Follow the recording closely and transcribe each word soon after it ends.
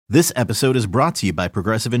This episode is brought to you by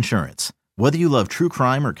Progressive Insurance. Whether you love true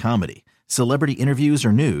crime or comedy, celebrity interviews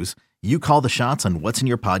or news, you call the shots on what's in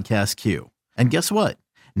your podcast queue. And guess what?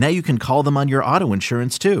 Now you can call them on your auto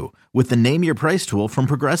insurance too with the Name Your Price tool from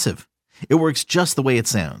Progressive. It works just the way it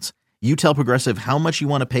sounds. You tell Progressive how much you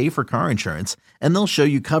want to pay for car insurance, and they'll show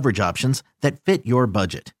you coverage options that fit your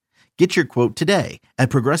budget. Get your quote today at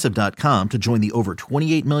Progressive.com to join the over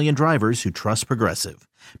 28 million drivers who trust Progressive.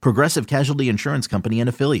 Progressive Casualty Insurance Company and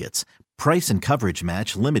Affiliates. Price and coverage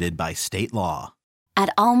match limited by state law.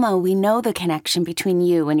 At Alma, we know the connection between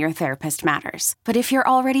you and your therapist matters. But if you're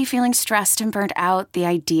already feeling stressed and burnt out, the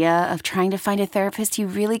idea of trying to find a therapist you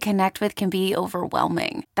really connect with can be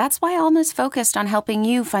overwhelming. That's why Alma's focused on helping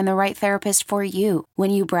you find the right therapist for you.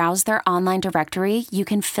 When you browse their online directory, you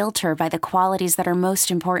can filter by the qualities that are most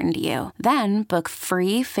important to you. Then book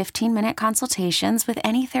free 15-minute consultations with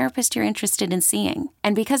any therapist you're interested in seeing.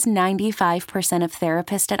 And because 95% of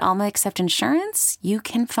therapists at Alma accept insurance, you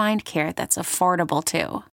can find care that's affordable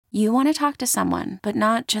too. You want to talk to someone, but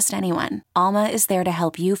not just anyone. Alma is there to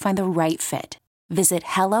help you find the right fit. Visit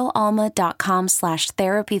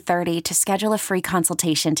helloalma.com/therapy30 to schedule a free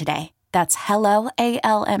consultation today. That's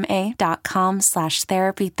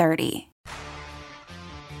helloalma.com/therapy30.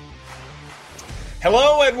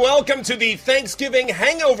 Hello and welcome to the Thanksgiving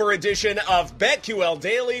Hangover edition of BetQL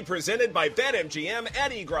Daily, presented by BetMGM.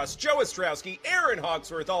 Eddie Gross, Joe Ostrowski, Aaron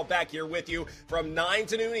Hawksworth, all back here with you from 9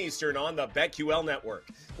 to noon Eastern on the BetQL network.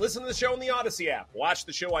 Listen to the show on the Odyssey app, watch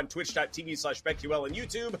the show on twitch.tv/BetQL and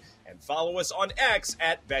YouTube, and follow us on X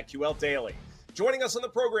at BetQL Daily. Joining us on the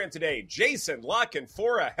program today, Jason La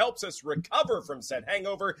Canfora helps us recover from said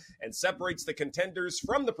hangover and separates the contenders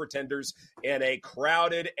from the pretenders in a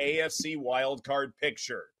crowded AFC wildcard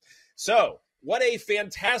picture. So, what a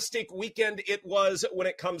fantastic weekend it was when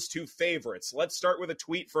it comes to favorites. Let's start with a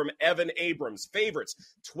tweet from Evan Abrams. Favorites,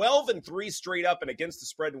 12-3 straight up and against the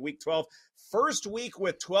spread in Week 12. First week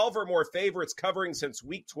with 12 or more favorites covering since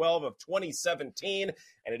Week 12 of 2017.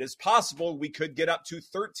 And it is possible we could get up to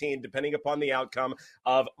 13 depending upon the outcome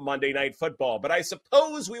of Monday Night Football. But I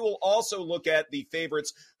suppose we will also look at the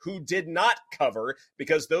favorites who did not cover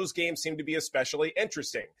because those games seem to be especially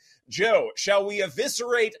interesting. Joe, shall we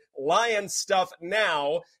eviscerate Lion stuff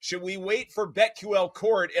now? Should we wait for BetQL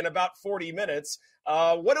Court in about 40 minutes?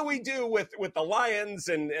 What do we do with the Lions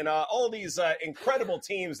and all these incredible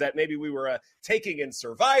teams that maybe we were taking in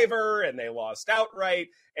Survivor and they lost outright?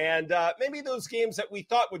 And maybe those games that we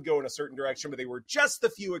thought would go in a certain direction, but they were just the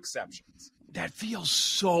few exceptions. That feels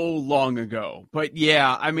so long ago. But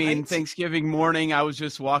yeah, I mean, right? Thanksgiving morning, I was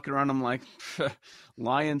just walking around. I'm like,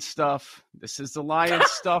 Lion stuff. This is the Lion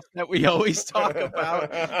stuff that we always talk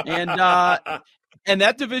about. And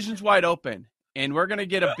that division's wide open. And we're going to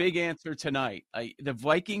get a big answer tonight. The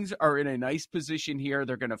Vikings are in a nice position here.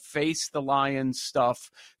 They're going to face the Lions stuff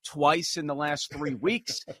twice in the last 3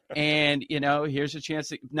 weeks. And, you know, here's a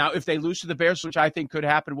chance. Now, if they lose to the Bears, which I think could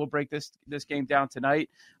happen, we'll break this game down tonight.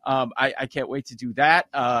 I can't wait to do that.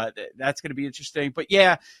 That's going to be interesting. But,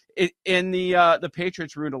 yeah, the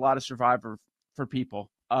Patriots ruined a lot of Survivor for people.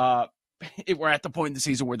 We're at the point in the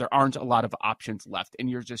season where there aren't a lot of options left, and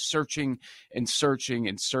you're just searching and searching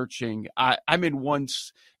and searching. I'm in one.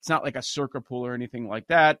 It's not like a circa pool or anything like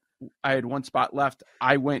that. I had one spot left.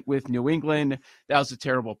 I went with New England. That was a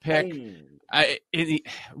terrible pick.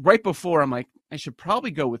 Right before, I'm like, I should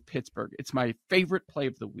probably go with Pittsburgh. It's my favorite play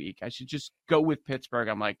of the week. I should just go with Pittsburgh.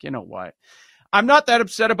 I'm like, you know what? I'm not that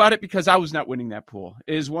upset about it because I was not winning that pool.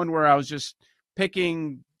 It is one where I was just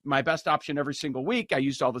picking my best option every single week. I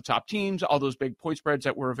used all the top teams, all those big point spreads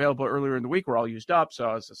that were available earlier in the week were all used up. So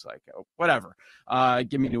I was just like, oh, whatever.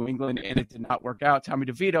 Give me New England, and it did not work out. Tommy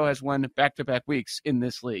DeVito has won back-to-back weeks in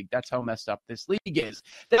this league. That's how messed up this league is.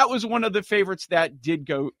 That was one of the favorites that did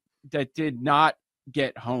not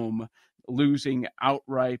get home, losing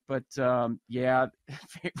outright. But yeah,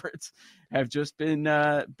 favorites have just been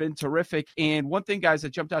terrific. And one thing, guys,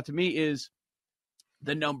 that jumped out to me is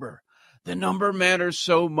the number. The number matters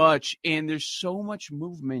so much, and there's so much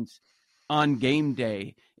movement on game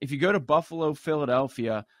day. If you go to Buffalo,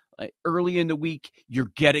 Philadelphia, early in the week,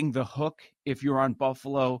 you're getting the hook if you're on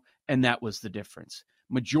Buffalo, and that was the difference.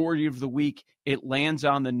 Majority of the week, it lands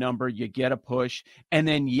on the number, you get a push. And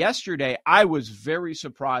then yesterday, I was very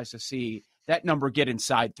surprised to see that number get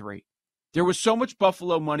inside 3. There was so much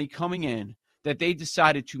Buffalo money coming in that they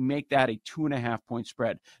decided to make that a 2.5-point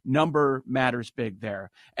spread. Number matters big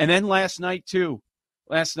there. And then last night,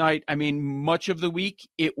 I mean, much of the week,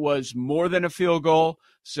 it was more than a field goal.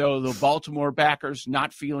 So the Baltimore backers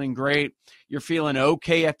not feeling great. You're feeling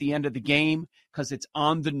okay at the end of the game because it's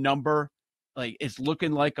on the number. Like, it's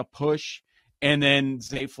looking like a push. And then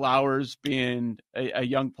Zay Flowers, being a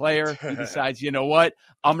young player, he decides, you know what,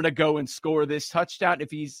 I'm going to go and score this touchdown.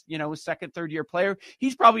 If he's, a second, third year player,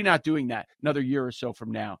 he's probably not doing that another year or so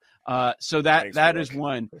from now. So that is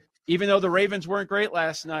one. Even though the Ravens weren't great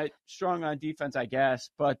last night, strong on defense, I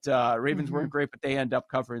guess, but Ravens weren't great, but they end up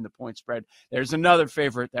covering the point spread. There's another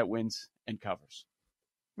favorite that wins and covers.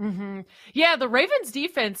 Yeah, the Ravens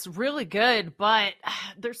defense really good, but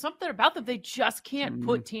there's something about them. They just can't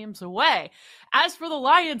put teams away. As for the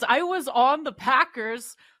Lions, I was on the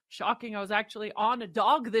Packers. Shocking, I was actually on a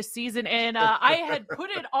dog this season, and I had put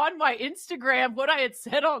it on my Instagram what I had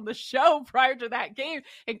said on the show prior to that game,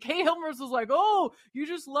 and Kay Hilmers was like, oh, you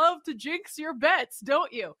just love to jinx your bets,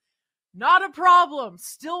 don't you? Not a problem.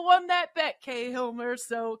 Still won that bet, Kay Hilmer.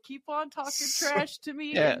 So keep on talking trash to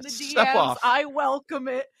me in the DMs. I welcome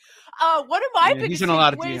it. One of my biggest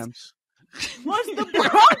takeaways was the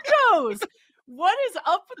Broncos. What is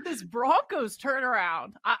up with this Broncos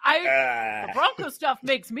turnaround? The Broncos stuff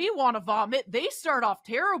makes me want to vomit. They start off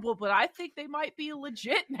terrible, but I think they might be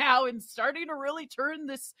legit now and starting to really turn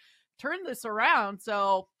this around.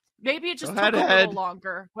 So maybe it just took a little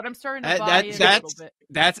longer, but I'm starting to buy in a little bit.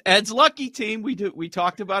 That's Ed's lucky team. We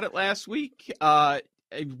talked about it last week. Was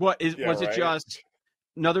it just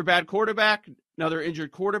another bad quarterback, another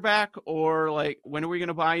injured quarterback, or like when are we going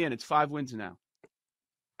to buy in? It's 5 wins now.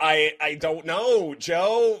 I don't know,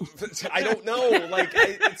 Joe. I don't know. Like,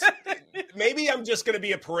 maybe I'm just going to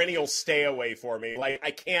be a perennial stay away for me. Like, I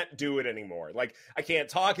can't do it anymore. Like, I can't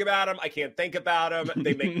talk about them. I can't think about them.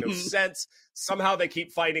 They make no sense. Somehow they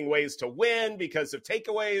keep finding ways to win because of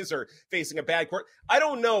takeaways or facing a bad court. I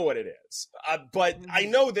don't know what it is, but I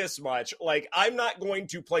know this much. Like, I'm not going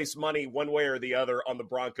to place money one way or the other on the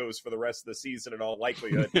Broncos for the rest of the season in all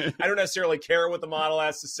likelihood. I don't necessarily care what the model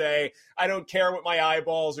has to say. I don't care what my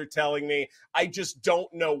eyeballs are telling me. I just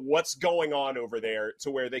don't know what's going on over there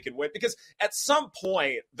to where they can win, because at some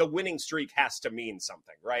point the winning streak has to mean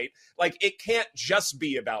something, right? Like, it can't just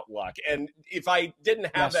be about luck. And if I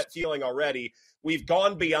didn't have that feeling already, we've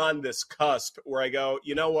gone beyond this cusp where I go,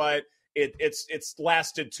 you know what? It's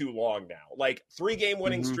lasted too long now. Like, 3-game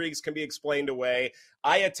winning streaks can be explained away.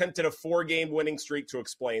 I attempted a 4-game winning streak to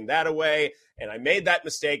explain that away, and I made that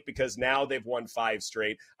mistake because now they've won 5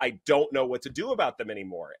 straight. I don't know what to do about them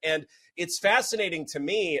anymore. And it's fascinating to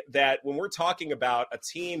me that when we're talking about a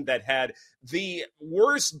team that had the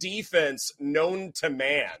worst defense known to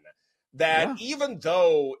man, that even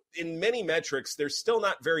though in many metrics they're still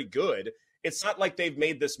not very good, it's not like they've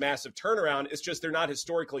made this massive turnaround. It's just they're not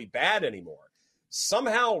historically bad anymore.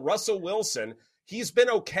 Somehow, Russell Wilson, he's been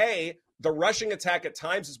okay. The rushing attack at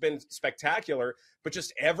times has been spectacular, but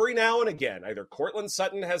just every now and again, either Cortland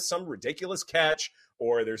Sutton has some ridiculous catch,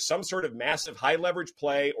 or there's some sort of massive high-leverage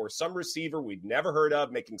play, or some receiver we'd never heard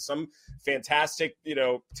of making some fantastic,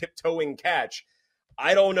 tiptoeing catch.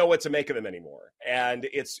 I don't know what to make of them anymore. And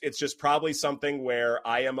it's just probably something where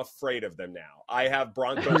I am afraid of them now. I have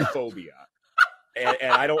bronchophobia.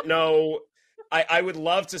 and I don't know. I would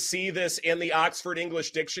love to see this in the Oxford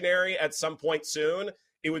English Dictionary at some point soon.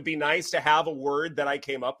 It would be nice to have a word that I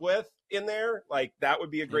came up with in there. Like, that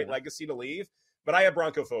would be a great legacy to leave. But I have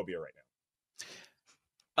bronchophobia right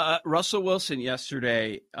now. Russell Wilson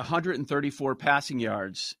yesterday, 134 passing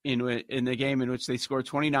yards in the game in which they scored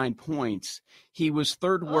 29 points. He was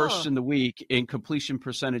third worst in the week in completion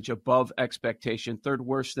percentage above expectation, third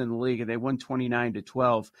worst in the league, and they won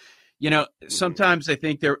 29-12. Sometimes I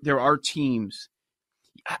think there are teams.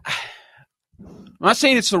 I'm not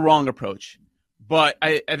saying it's the wrong approach, but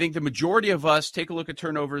I think the majority of us take a look at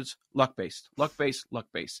turnovers, luck-based.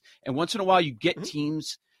 And once in a while you get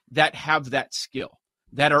teams that have that skill,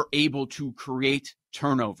 that are able to create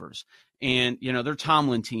turnovers. And, they're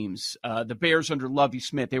Tomlin teams. The Bears under Lovie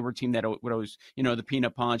Smith, they were a team that would always, the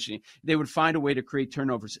peanut punch. They would find a way to create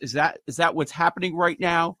turnovers. Is that what's happening right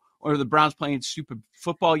now? Or the Browns playing stupid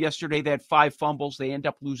football yesterday? They had 5 fumbles. They end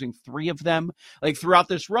up losing 3 of them. Like, throughout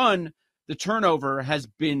this run, the turnover has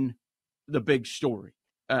been the big story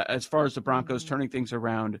as far as the Broncos turning things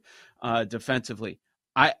around defensively.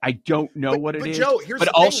 I don't know what it is. Joe, here's but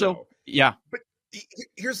the also, thing, yeah. But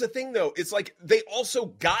here's the thing, though. It's like they also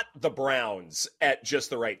got the Browns at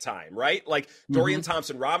just the right time, right? Like, Dorian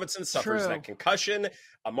Thompson-Robinson suffers that concussion.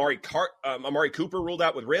 Amari Cooper ruled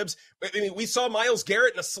out with ribs. I mean, we saw Myles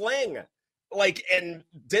Garrett in a sling. Like, and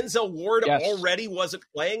Denzel Ward already wasn't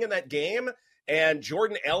playing in that game. And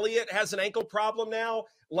Jordan Elliott has an ankle problem now.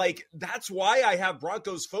 Like, that's why I have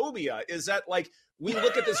Broncos phobia, is that, like, we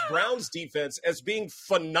look at this Browns defense as being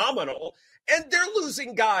phenomenal, and they're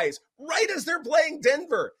losing guys right as they're playing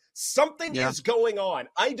Denver. Something is going on.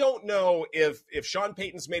 I don't know if Sean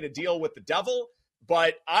Payton's made a deal with the devil,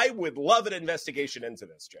 but I would love an investigation into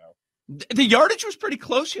this, Joe. The yardage was pretty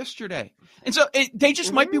close yesterday. And so they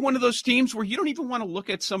just might be one of those teams where you don't even want to look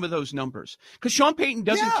at some of those numbers. Because Sean Payton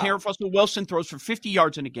doesn't care if Russell Wilson throws for 50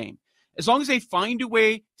 yards in a game. As long as they find a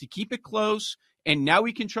way to keep it close, and now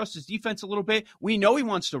he can trust his defense a little bit. We know he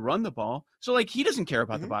wants to run the ball. So, he doesn't care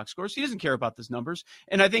about the box scores. He doesn't care about those numbers.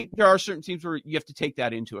 And I think there are certain teams where you have to take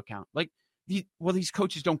that into account. These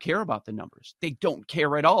coaches don't care about the numbers. They don't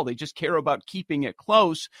care at all. They just care about keeping it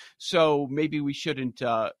close. So maybe we shouldn't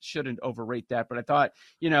overrate that. But I thought,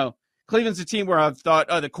 Cleveland's a team where I've thought,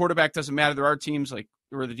 the quarterback doesn't matter. There are teams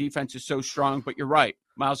where the defense is so strong. But you're right.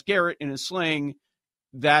 Myles Garrett in his sling,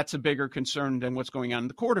 that's a bigger concern than what's going on in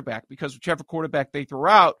the quarterback, because whichever quarterback they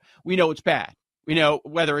throw out, we know it's bad. We know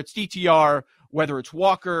whether it's DTR, whether it's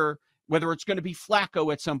Walker, whether it's going to be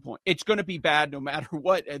Flacco at some point. It's going to be bad no matter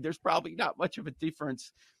what. And there's probably not much of a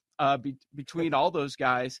difference between all those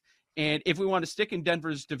guys. And if we want to stick in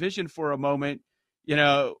Denver's division for a moment,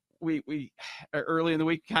 we early in the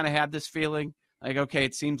week kind of had this feeling okay,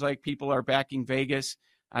 it seems like people are backing Vegas.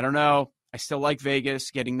 I don't know. I still like Vegas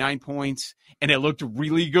getting 9 points, and it looked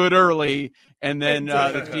really good early. And then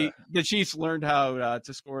the Chiefs learned how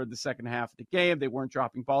to score in the second half of the game. They weren't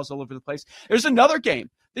dropping balls all over the place. There's another game.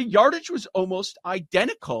 The yardage was almost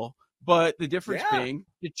identical, but the difference being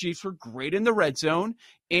the Chiefs were great in the red zone,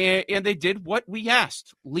 and they did what we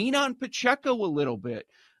asked. Lean on Pacheco a little bit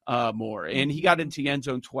more. And he got into the end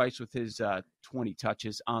zone twice with his 20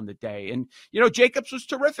 touches on the day. And, Jacobs was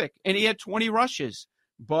terrific, and he had 20 rushes.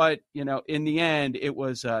 But, in the end, it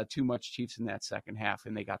was too much Chiefs in that second half,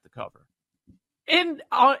 and they got the cover. And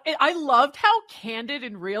I loved how candid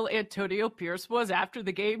and real Antonio Pierce was after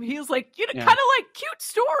the game. He was like, kind of like, cute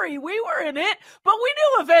story. We were in it, but we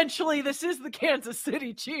knew eventually this is the Kansas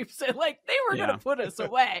City Chiefs. And, they were going to put us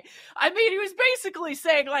away. I mean, he was basically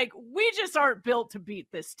saying, we just aren't built to beat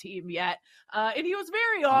this team yet. And he was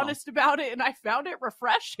very honest about it, and I found it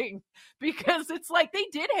refreshing because it's they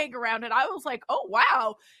did hang around, and I was like, oh,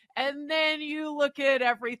 wow. And then you look at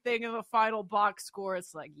everything in the final box score,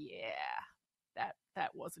 it's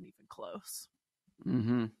that wasn't even close.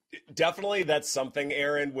 Mm-hmm. Definitely, that's something,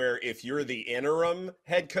 Aaron, where if you're the interim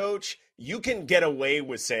head coach, you can get away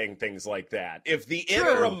with saying things like that. If the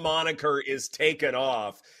interim moniker is taken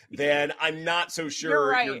off, then I'm not so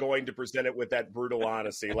sure you're going to present it with that brutal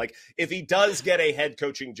honesty. If he does get a head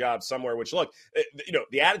coaching job somewhere, which, look,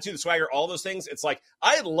 the attitude, the swagger, all those things, it's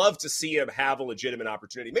I'd love to see him have a legitimate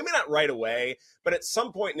opportunity. Maybe not right away, but at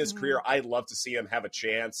some point in his career, I'd love to see him have a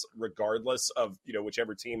chance, regardless of,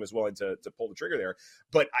 whichever team is willing to pull the trigger there.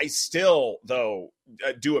 But I still, though,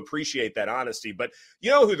 do appreciate that honesty. But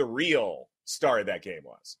you know who the real star of that game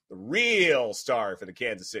was? The real star for the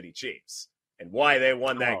Kansas City Chiefs, and why they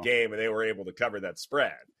won that game and they were able to cover that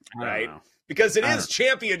spread, right? Because it is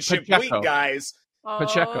championship week, guys.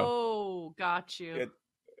 Pacheco. Oh, got you.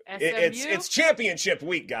 It's championship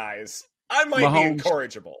week, guys. I might be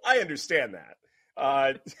incorrigible. I understand that.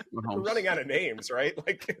 We're running out of names, right?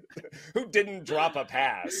 Who didn't drop a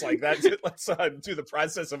pass? That's it. Let's do the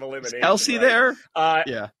process of elimination. Is Kelsey there?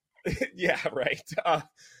 Yeah, right.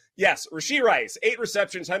 Yes, Rashee Rice, 8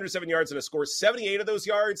 receptions, 107 yards, and a score. 78 of those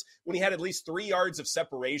yards when he had at least 3 yards of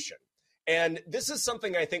separation. And this is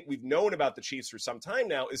something I think we've known about the Chiefs for some time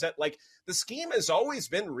now, is that the scheme has always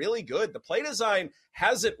been really good. The play design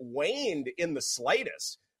hasn't waned in the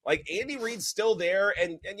slightest. Andy Reid's still there,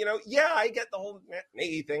 and I get the whole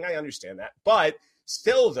Nagy thing. I understand that. But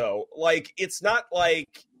still, though, it's not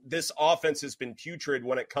like this offense has been putrid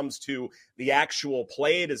when it comes to the actual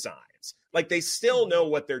play designs. They still know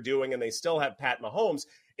what they're doing, and they still have Pat Mahomes.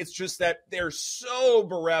 It's just that they're so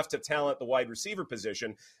bereft of talent at the wide receiver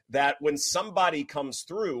position that when somebody comes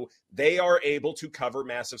through, they are able to cover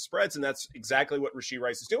massive spreads, and that's exactly what Rashee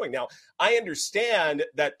Rice is doing. Now, I understand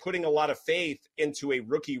that putting a lot of faith into a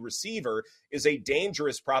rookie receiver is a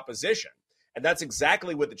dangerous proposition, and that's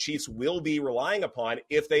exactly what the Chiefs will be relying upon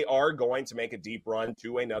if they are going to make a deep run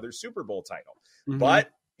to another Super Bowl title. Mm-hmm. But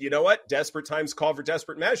you know what? Desperate times call for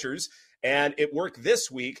desperate measures, and it worked this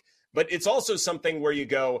week. But it's also something where you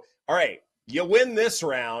go, all right, you win this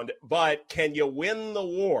round, but can you win the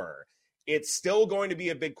war? It's still going to be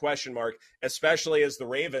a big question mark, especially as the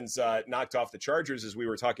Ravens knocked off the Chargers, as we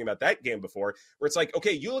were talking about that game before, where it's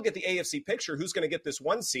okay, you look at the AFC picture, who's going to get this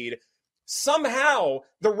 1 seed? Somehow,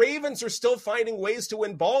 the Ravens are still finding ways to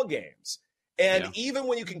win ball games. And even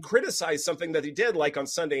when you can criticize something that he did, like on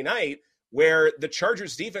Sunday night, where the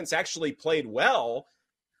Chargers defense actually played well,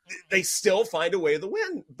 they still find a way to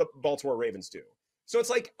win, the Baltimore Ravens do. So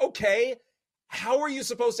it's okay, how are you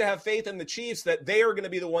supposed to have faith in the Chiefs that they are going to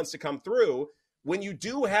be the ones to come through when you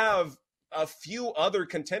do have a few other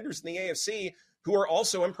contenders in the AFC who are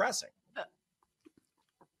also impressing?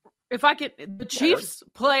 If I could, the Chiefs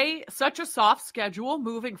play such a soft schedule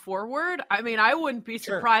moving forward. I mean, I wouldn't be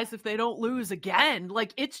surprised if they don't lose again.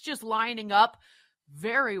 Like, it's just lining up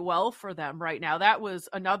very well for them right now. That was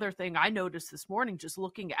another thing I noticed this morning, just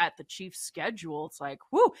looking at the Chiefs' schedule. It's like,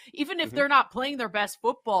 whoo, even if they're not playing their best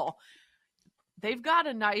football, they've got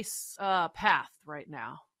a nice path right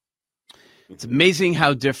now. It's amazing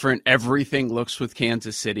how different everything looks with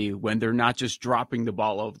Kansas City when they're not just dropping the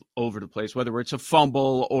ball over the place, whether it's a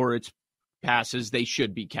fumble or it's passes they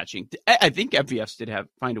should be catching. I think MVS did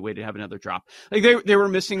find a way to have another drop. Like they were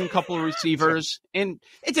missing a couple of receivers, and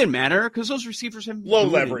it didn't matter because those receivers have low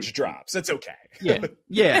leverage drops. It's okay. Yeah.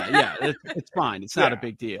 It's fine. It's not a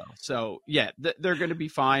big deal. So yeah, they're going to be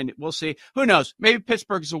fine. We'll see. Who knows? Maybe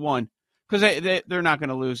Pittsburgh's a one because they're not going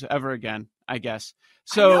to lose ever again, I guess.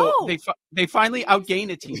 So they finally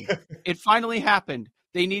outgain a team. It finally happened.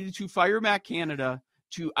 They needed to fire Matt Canada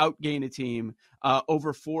to outgain a team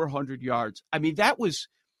over 400 yards. I mean, that was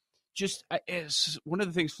just one of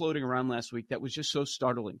the things floating around last week that was just so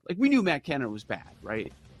startling. Like, we knew Matt Canada was bad,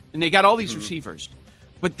 right? And they got all these receivers.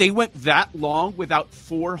 But they went that long without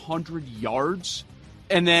 400 yards.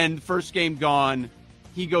 And then first game gone,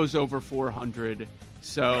 he goes over 400.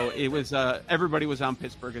 So it was everybody was on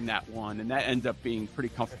Pittsburgh in that one, and that ended up being pretty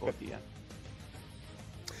comfortable at the end.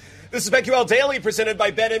 This is BetQL Daily presented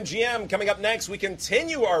by BetMGM. Coming up next, we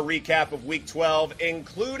continue our recap of Week 12,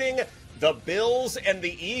 including the Bills and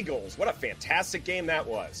the Eagles. What a fantastic game that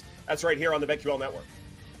was. That's right here on the BetQL Network.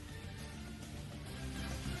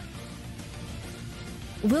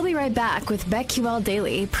 We'll be right back with BetQL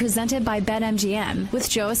Daily, presented by BetMGM, with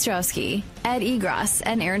Joe Ostrowski, Ed Egros,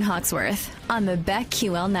 and Aaron Hawksworth on the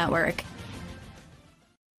BetQL Network.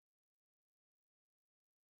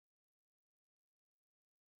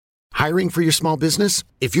 Hiring for your small business?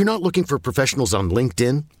 If you're not looking for professionals on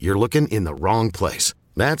LinkedIn, you're looking in the wrong place.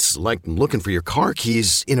 That's like looking for your car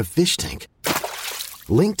keys in a fish tank.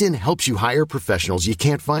 LinkedIn helps you hire professionals you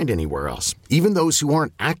can't find anywhere else, even those who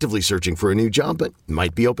aren't actively searching for a new job but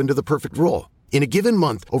might be open to the perfect role. In a given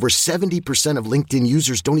month, over 70% of LinkedIn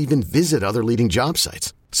users don't even visit other leading job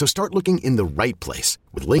sites. So start looking in the right place.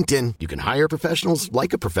 With LinkedIn, you can hire professionals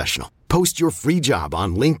like a professional. Post your free job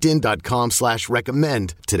on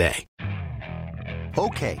linkedin.com/recommend today.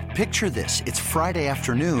 Okay, picture this. It's Friday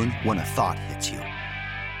afternoon when a thought hits you.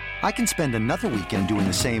 I can spend another weekend doing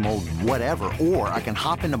the same old whatever, or I can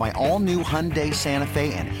hop into my all-new Hyundai Santa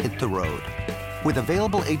Fe and hit the road. With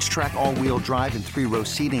available H-Track all-wheel drive and 3-row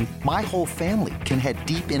seating, my whole family can head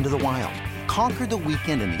deep into the wild. Conquer the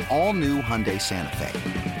weekend in the all-new Hyundai Santa Fe.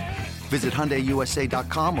 Visit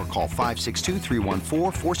HyundaiUSA.com or call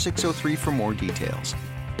 562-314-4603 for more details.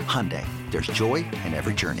 Hyundai, there's joy in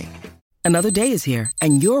every journey. Another day is here,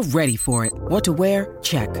 and you're ready for it. What to wear?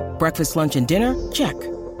 Check. Breakfast, lunch, and dinner? Check.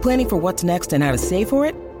 Planning for what's next and how to save for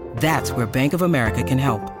it? That's where Bank of America can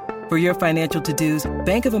help. For your financial to-dos,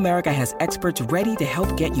 Bank of America has experts ready to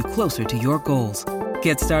help get you closer to your goals.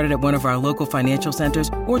 Get started at one of our local financial centers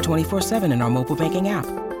or 24/7 in our mobile banking app.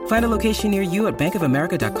 Find a location near you at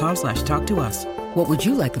bankofamerica.com/talktous. What would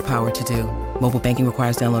you like the power to do? Mobile banking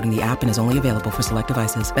requires downloading the app and is only available for select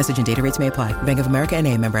devices. Message and data rates may apply. Bank of America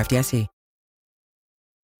NA, member FDIC.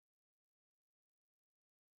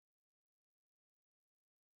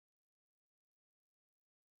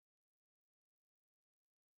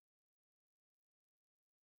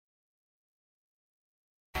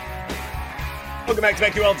 Welcome back to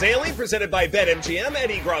BetQL Daily, presented by BetMGM.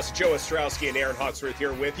 Eddie Gross, Joe Ostrowski, and Aaron Hawksworth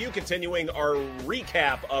here with you, continuing our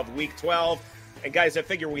recap of Week 12. And guys, I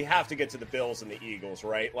figure we have to get to the Bills and the Eagles,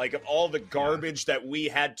 right? Like, of all the garbage that we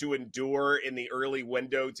had to endure in the early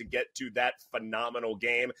window to get to that phenomenal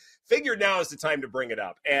game, figured now is the time to bring it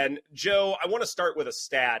up. And Joe, I want to start with a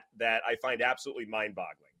stat that I find absolutely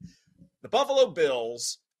mind-boggling. The Buffalo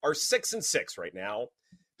Bills are 6-6 right now.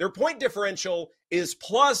 Their point differential is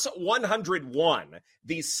plus 101,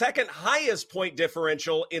 the second highest point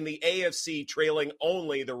differential in the AFC, trailing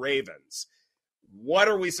only the Ravens. What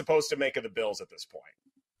are we supposed to make of the Bills at this point?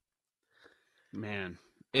 Man,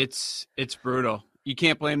 it's brutal. You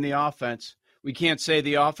can't blame the offense. We can't say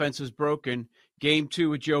the offense is broken. Game 2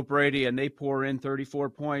 with Joe Brady, and they pour in 34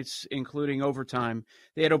 points, including overtime.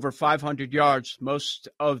 They had over 500 yards most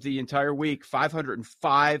of the entire week,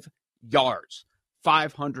 505 yards.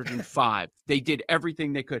 505. They did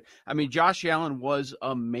everything they could. I mean, Josh Allen was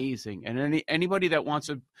amazing. And anybody that wants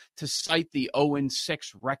to cite the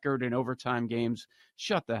 0-6 record in overtime games,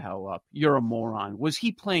 shut the hell up. You're a moron. Was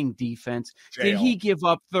he playing defense? Did he give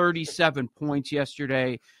up 37 points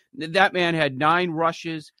yesterday? That man had 9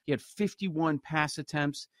 rushes. He had 51 pass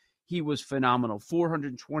attempts. He was phenomenal.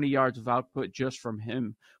 420 yards of output just from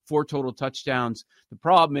him. 4 total touchdowns. The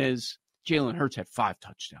problem is Jalen Hurts had 5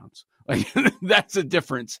 touchdowns. Like, that's a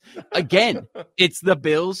difference. Again, it's the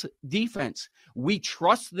Bills' defense. We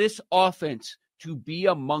trust this offense to be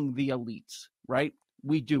among the elites, right?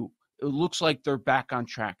 We do. It looks like they're back on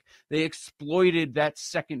track. They exploited that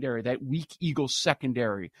secondary, that weak Eagles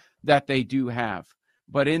secondary that they do have.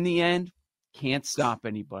 But in the end, can't stop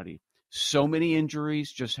anybody. So many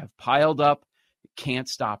injuries just have piled up. Can't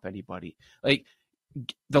stop anybody. Like,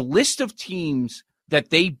 the list of teams that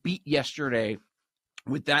they beat yesterday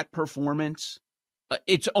with that performance,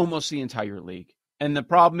 it's almost the entire league. And the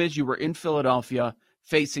problem is you were in Philadelphia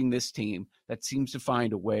facing this team that seems to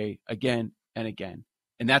find a way again and again.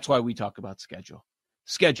 And that's why we talk about schedule.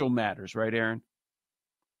 Schedule matters, right, Aaron?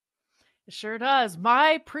 It sure does.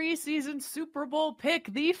 My preseason Super Bowl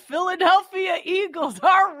pick, the Philadelphia Eagles,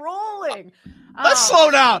 are rolling. Let's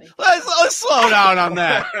slow down. Let's slow down on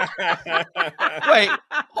that. Wait,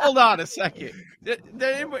 hold on a second.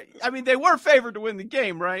 They were favored to win the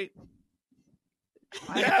game, right?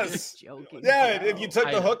 Yes. Joking. Yeah, if you took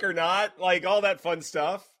the hook or not, like all that fun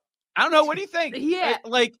stuff. I don't know. What do you think? Yeah.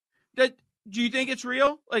 Do you think it's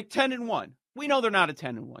real? Like 10-1. We know they're not a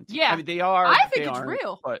 10-1 team. Yeah. I mean, they are. I think it's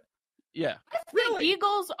real. But yeah. I think the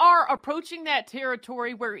Eagles are approaching that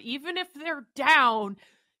territory where even if they're down,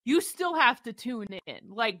 you still have to tune in.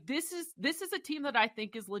 Like, this is a team that I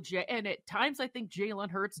think is legit. And at times I think Jalen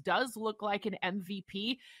Hurts does look like an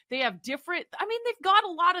MVP. They have they've got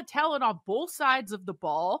a lot of talent on both sides of the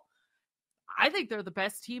ball. I think they're the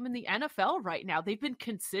best team in the NFL right now. They've been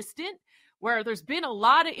consistent where there's been a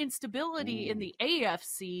lot of instability in the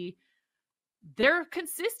AFC. They're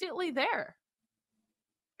consistently there.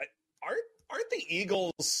 Aren't the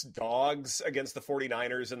Eagles dogs against the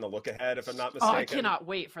 49ers in the look ahead, if I'm not mistaken? Oh, I cannot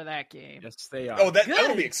wait for that game. Yes, they are. Oh,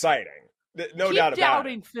 that'll be exciting. No Keep doubt about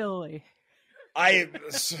doubting it. Philly. I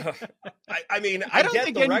mean, I don't get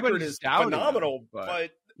think the record is doubting phenomenal, them,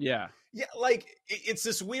 but yeah, like it's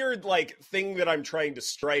this weird like thing that I'm trying to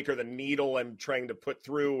strike, or the needle I'm trying to put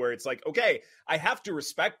through, where it's like, okay, I have to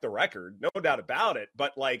respect the record, no doubt about it,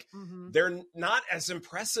 but like they're not as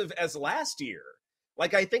impressive as last year.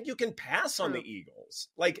 Like, I think you can pass on the Eagles.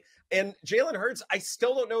 Like, and Jalen Hurts, I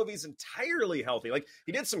still don't know if he's entirely healthy. Like,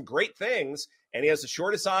 he did some great things, and he has the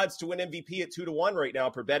shortest odds to win MVP at 2-1 right now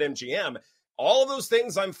per BetMGM. All of those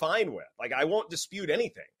things I'm fine with. Like, I won't dispute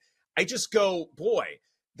anything. I just go, boy,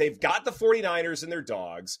 they've got the 49ers and their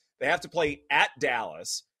dogs. They have to play at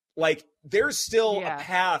Dallas. Like, there's still a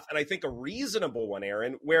path, and I think a reasonable one,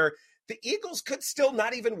 Aaron, where the Eagles could still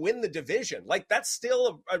not even win the division. Like, that's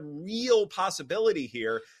still a real possibility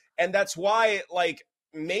here. And that's why, like,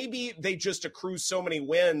 maybe they just accrue so many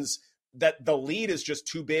wins that the lead is just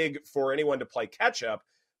too big for anyone to play catch up.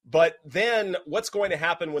 But then what's going to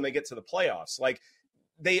happen when they get to the playoffs? Like,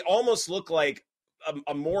 they almost look like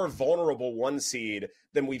a more vulnerable 1 seed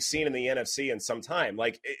than we've seen in the NFC in some time.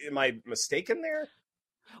 Like, am I mistaken there?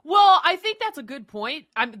 Well, I think that's a good point.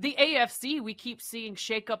 The AFC, we keep seeing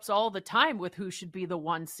shakeups all the time with who should be the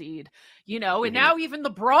 1 seed, and now even the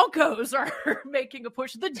Broncos are making a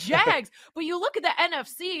push, the Jags. But you look at the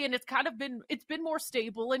NFC and it's been more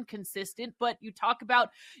stable and consistent. But you talk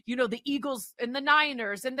about, the Eagles and the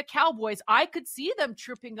Niners and the Cowboys. I could see them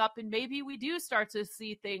tripping up, and maybe we do start to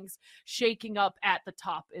see things shaking up at the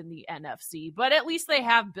top in the NFC. But at least they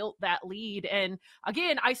have built that lead. And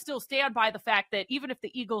again, I still stand by the fact that even if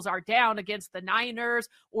the Eagles are down against the Niners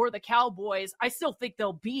or the Cowboys, I still think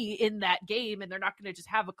they'll be in that game, and they're not going to just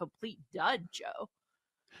have a complete dud, Joe.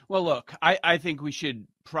 Well, look, I think we should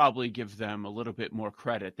probably give them a little bit more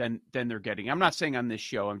credit than they're getting. I'm not saying on this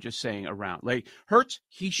show. I'm just saying around. Like, Hurts,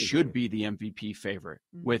 he should be the MVP favorite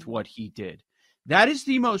with what he did. That is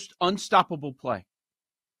the most unstoppable play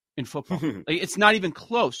in football. Like, it's not even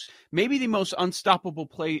close. Maybe the most unstoppable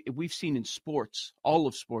play we've seen in sports, all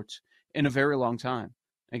of sports, in a very long time.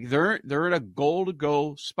 Like, they're at a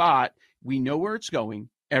goal-to-go spot. We know where it's going.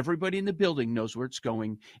 Everybody in the building knows where it's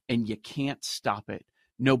going, and you can't stop it.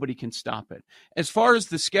 Nobody can stop it. As far as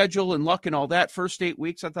the schedule and luck and all that, first 8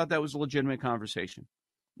 weeks, I thought that was a legitimate conversation.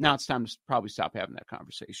 Now it's time to probably stop having that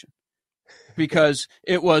conversation, because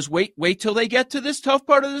it was wait till they get to this tough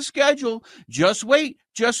part of the schedule. Just wait.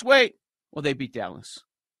 Well, they beat Dallas.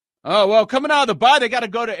 Oh, well, coming out of the bye, they got to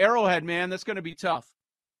go to Arrowhead, man. That's going to be tough.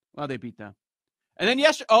 Well, they beat them. And then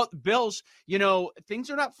the Bills, things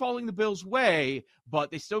are not falling the Bills' way,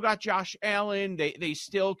 but they still got Josh Allen. They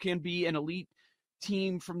still can be an elite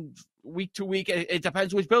team from week to week. It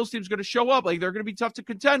depends which Bills team's going to show up. Like, they're going to be tough to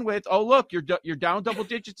contend with. Oh, look, you're down double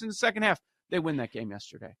digits in the second half. They win that game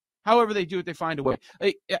yesterday. However they do it, they find a way.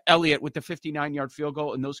 Like, Elliott with the 59-yard field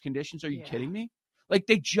goal in those conditions. Are you kidding me? Like,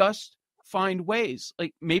 they just find ways.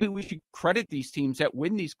 Like, maybe we should credit these teams that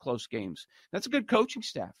win these close games. That's a good coaching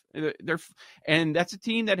staff. And that's a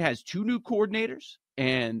team that has 2 new coordinators,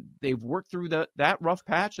 and they've worked through that rough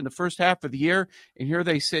patch in the first half of the year, and here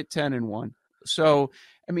they sit 10-1. So,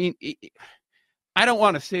 I mean, I don't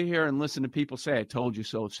want to sit here and listen to people say, I told you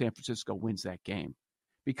so, if San Francisco wins that game.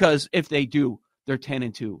 Because if they do, they're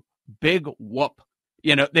 10-2. Big whoop.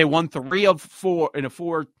 They won 3 of 4 in a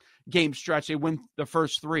 4-game stretch. They win the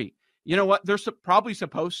first 3. You know what? They're probably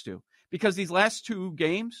supposed to, because these last 2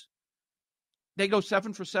 games, they go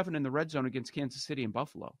 7 for 7 in the red zone against Kansas City and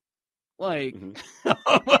Buffalo. Like,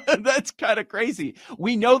 that's kind of crazy.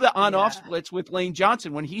 We know the on-off splits with Lane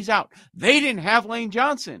Johnson. When he's out, they didn't have Lane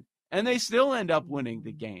Johnson, and they still end up winning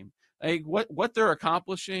the game. Like, what they're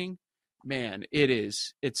accomplishing, man,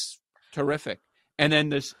 it's terrific. And then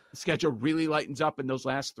this schedule really lightens up in those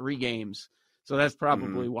last 3 games. So that's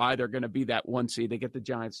probably why they're going to be that 1 seed. They get the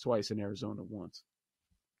Giants twice and Arizona once.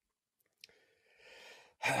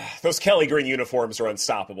 Those Kelly Green uniforms are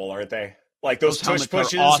unstoppable, aren't they? Like those tush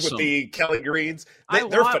pushes awesome. With the Kelly Greens.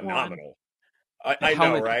 They're phenomenal. I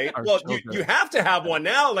know, right? Well, you have to have one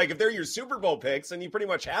now. Like, if they're your Super Bowl picks, then you pretty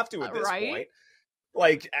much have to at this point.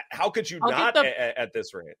 Like, how could you not at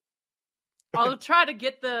this rate? I'll try to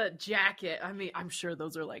get the jacket. I mean, I'm sure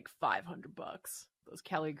those are like $500. Those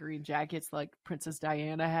Kelly Green jackets like Princess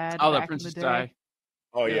Diana had back in the day. Di.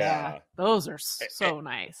 Oh, yeah. Those are so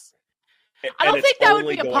nice. I don't think that would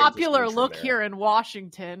be a popular look here in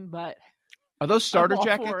Washington, but are those starter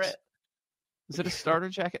jackets? Is it a starter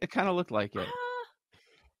jacket? It kind of looked like it.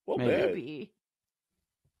 Maybe.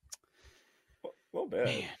 A little bit.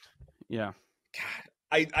 Man. Yeah. God,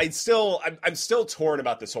 I'm still torn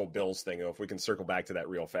about this whole Bills thing, if we can circle back to that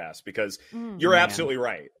real fast, because you're absolutely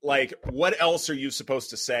right. Like, what else are you supposed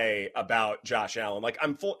to say about Josh Allen? Like,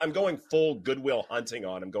 I'm going full Goodwill Hunting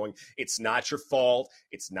on him, going, it's not your fault.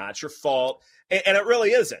 It's not your fault. And it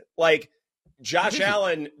really isn't. Like, Josh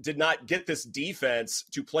Allen did not get this defense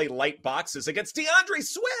to play light boxes against DeAndre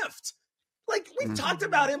Swift. Like, we've talked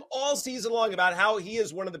about him all season long, about how he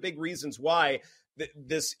is one of the big reasons why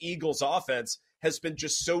this Eagles offense has been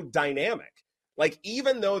just so dynamic. Like,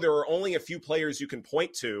 even though there are only a few players you can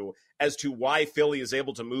point to as to why Philly is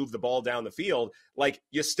able to move the ball down the field, like,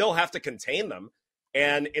 you still have to contain them.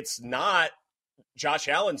 And it's not Josh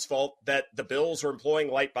Allen's fault that the Bills are employing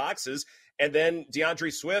light boxes. And then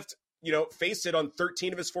DeAndre Swift, faced it on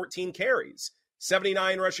 13 of his 14 carries,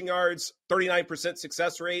 79 rushing yards, 39%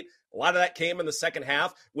 success rate. A lot of that came in the second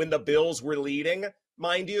half when the Bills were leading,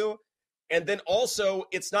 mind you. And then also,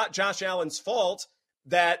 it's not Josh Allen's fault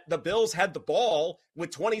that the Bills had the ball with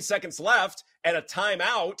 20 seconds left and a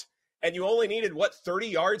timeout, and you only needed, 30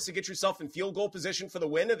 yards to get yourself in field goal position for the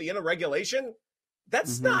win at the end of regulation?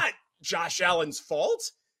 That's not Josh Allen's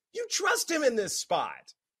fault. You trust him in this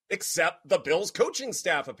spot, except the Bills coaching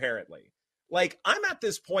staff, apparently. Like, I'm at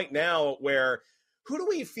this point now where, who do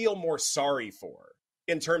we feel more sorry for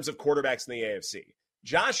in terms of quarterbacks in the AFC?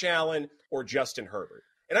 Josh Allen or Justin Herbert?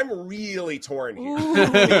 And I'm really torn here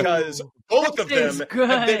because both of them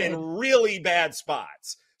have been in really bad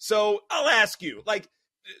spots. So I'll ask you, like,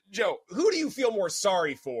 Joe, who do you feel more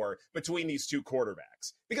sorry for between these two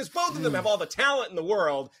quarterbacks? Because both of them have all the talent in the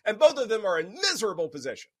world, and both of them are in miserable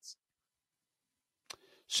positions.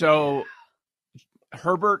 So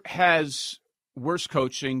Herbert has worse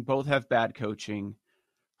coaching. Both have bad coaching.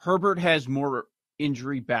 Herbert has more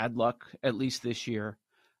injury bad luck, at least this year.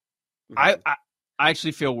 I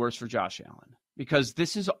actually feel worse for Josh Allen because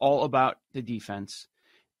this is all about the defense,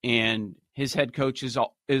 and his head coach is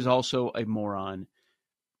also a moron.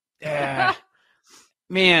 Man,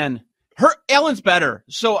 Allen's better,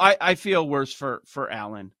 so I feel worse for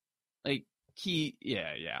Allen. Like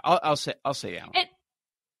I'll say Allen.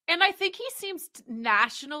 And I think he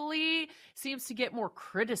nationally seems to get more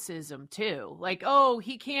criticism too. Like,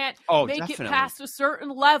 he can't make it past a certain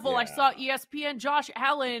level. Yeah. I saw ESPN Josh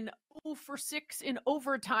Allen 0 for 6 in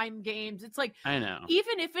overtime games. It's like, I know.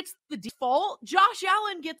 Even if it's the default, Josh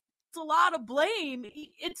Allen gets a lot of blame.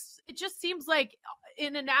 It just seems like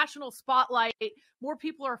in a national spotlight, more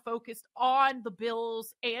people are focused on the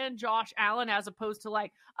Bills and Josh Allen as opposed to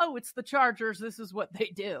like, it's the Chargers. This is what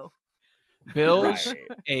they do. Bills, Right.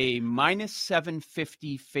 a minus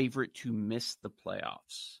 750 favorite to miss the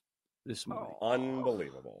playoffs this morning.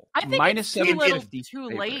 Unbelievable. I think Minus it's too little 750 too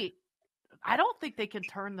favorite. late. I don't think they can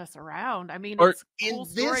turn this around. I mean, Or it's a cool in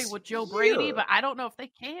story this with Joe Brady, year. but I don't know if they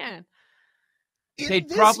can. In They'd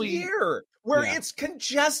this probably- year where yeah. it's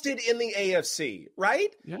congested in the AFC, right?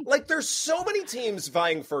 Yeah. Like there's so many teams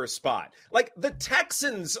vying for a spot. Like the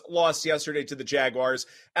Texans lost yesterday to the Jaguars,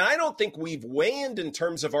 and I don't think we've waned in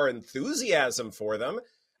terms of our enthusiasm for them.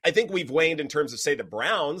 I think we've waned in terms of, say, the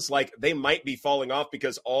Browns. Like they might be falling off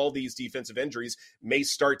because all these defensive injuries may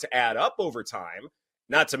start to add up over time.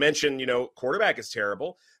 Not to mention, quarterback is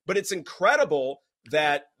terrible, but it's incredible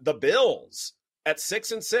that the Bills at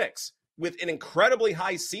 6-6 with an incredibly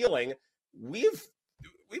high ceiling, we've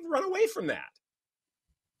run away from that.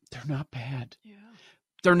 They're not bad. Yeah.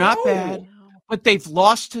 They're not No. bad, but they've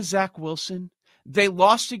lost to Zach Wilson. They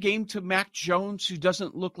lost a game to Mac Jones, who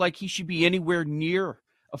doesn't look like he should be anywhere near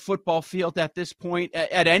a football field at this point,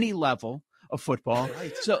 at any level of football.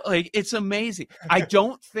 Right. So, it's amazing. I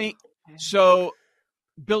don't think so.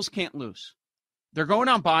 Bills can't lose. They're going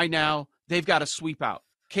on bye now. They've got to sweep out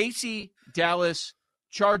KC, Dallas,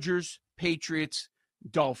 Chargers, Patriots,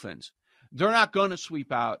 Dolphins. They're not going to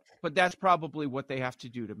sweep out, but that's probably what they have to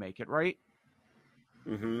do to make it, right?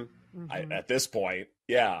 Mm-hmm. At this point,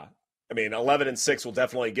 yeah. I mean, 11-6 will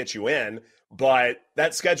definitely get you in, but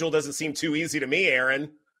that schedule doesn't seem too easy to me,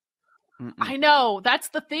 Aaron. I know. That's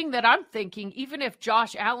the thing that I'm thinking. Even if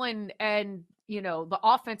Josh Allen and, the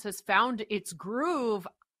offense has found its groove,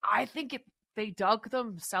 I think they dug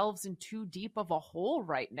themselves in too deep of a hole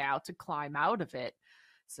right now to climb out of it.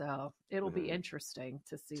 So it'll be interesting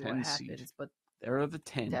to see what happens. Seed. But they're the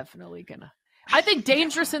 10. Definitely gonna. I think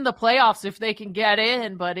dangerous in the playoffs if they can get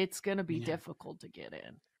in, but it's gonna be difficult to get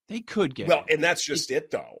in. They could get Well, in. and that's just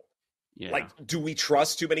it, though. Yeah. Like, do we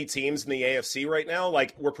trust too many teams in the AFC right now?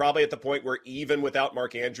 Like, we're probably at the point where even without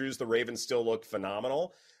Mark Andrews, the Ravens still look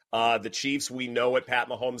phenomenal. The Chiefs, we know what Pat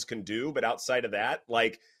Mahomes can do, but outside of that,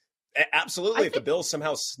 like, absolutely, if the Bills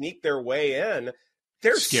somehow sneak their way in,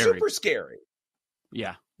 they're super scary.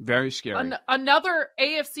 Yeah, very scary. Another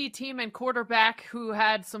AFC team and quarterback who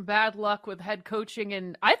had some bad luck with head coaching,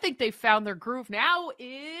 and I think they found their groove now,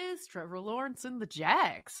 is Trevor Lawrence and the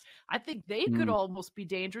Jags. I think they could almost be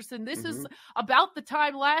dangerous, and this is about the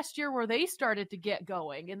time last year where they started to get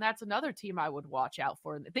going, and that's another team I would watch out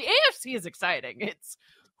for. The AFC is exciting. It's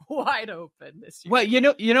wide open this year. Well,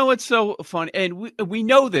 you know what's so fun, and we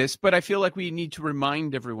know this, but I feel like we need to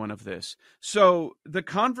remind everyone of this. So the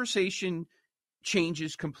conversation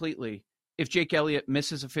changes completely if Jake Elliott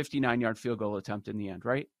misses a 59-yard field goal attempt in the end,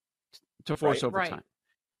 right? To force overtime. Right.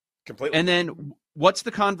 Completely. And then what's the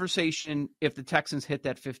conversation if the Texans hit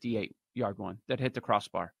that 58-yard one that hit the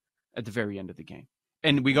crossbar at the very end of the game?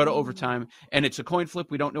 And we go to overtime, and it's a coin flip.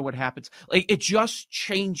 We don't know what happens. Like, it just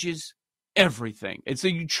changes everything. And so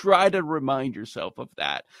you try to remind yourself of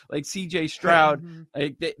that. Like CJ Stroud,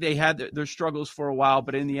 like they had their struggles for a while,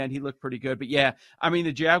 but in the end, he looked pretty good. But yeah, I mean,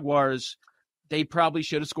 the Jaguars, they probably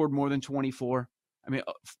should have scored more than 24. I mean,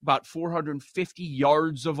 about 450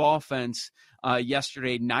 yards of offense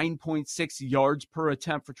yesterday, 9.6 yards per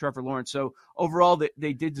attempt for Trevor Lawrence. So overall,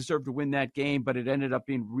 they did deserve to win that game, but it ended up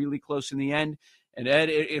being really close in the end. And Ed,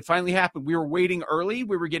 it finally happened. We were waiting early.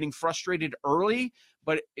 We were getting frustrated early,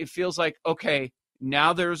 but it feels like, okay,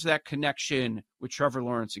 now there's that connection with Trevor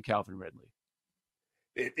Lawrence and Calvin Ridley.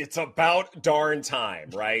 It's about darn time,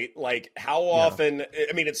 right? Like how often,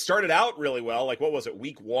 I mean, it started out really well. Like what was it,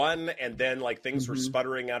 week 1? And then like things were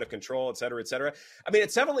sputtering out of control, et cetera, et cetera. I mean,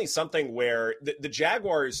 it's definitely something where the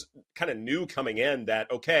Jaguars kind of knew coming in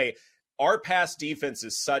that, okay, our pass defense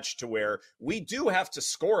is such to where we do have to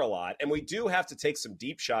score a lot and we do have to take some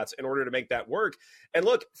deep shots in order to make that work. And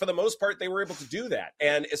look, for the most part, they were able to do that.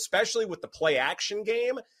 And especially with the play action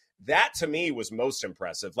game, that to me was most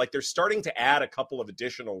impressive. Like they're starting to add a couple of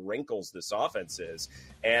additional wrinkles this offense is.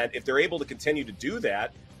 And if they're able to continue to do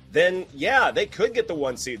that, then yeah, they could get the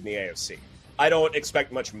 1 seed in the AFC. I don't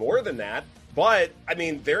expect much more than that, but I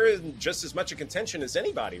mean, they're in just as much a contention as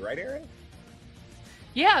anybody, right, Aaron?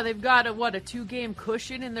 Yeah, they've got a 2-game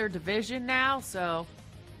cushion in their division now, so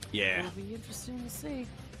yeah, it'll be interesting to see.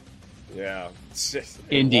 Yeah, it's just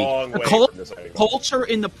a indeed. long way The from this anymore. Colts are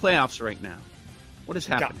in the playoffs right now. What is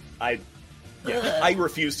happening? God, I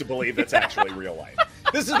refuse to believe that's actually real life.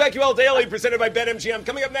 This is BetQL Daily, presented by BetMGM.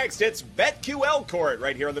 Coming up next, it's BetQL Court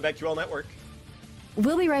right here on the BetQL Network.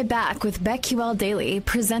 We'll be right back with BetQL Daily,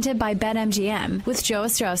 presented by BetMGM, with Joe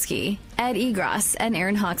Ostrowski, Ed Egros, and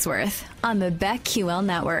Aaron Hawksworth on the BetQL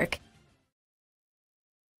Network.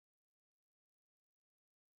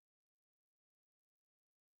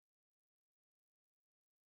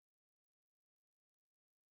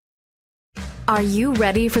 Are you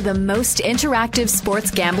ready for the most interactive sports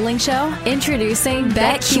gambling show? Introducing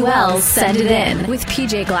BetQL's Send It In with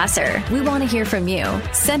PJ Glasser. We want to hear from you.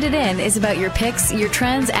 Send It In is about your picks, your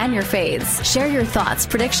trends, and your fades. Share your thoughts,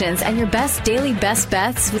 predictions, and your best daily best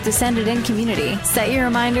bets with the Send It In community. Set your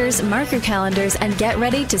reminders, mark your calendars, and get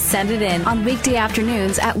ready to send it in on weekday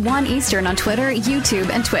afternoons at 1 Eastern on Twitter, YouTube,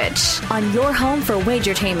 and Twitch. On your home for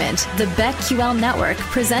wagertainment, the BetQL Network,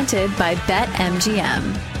 presented by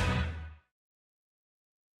BetMGM.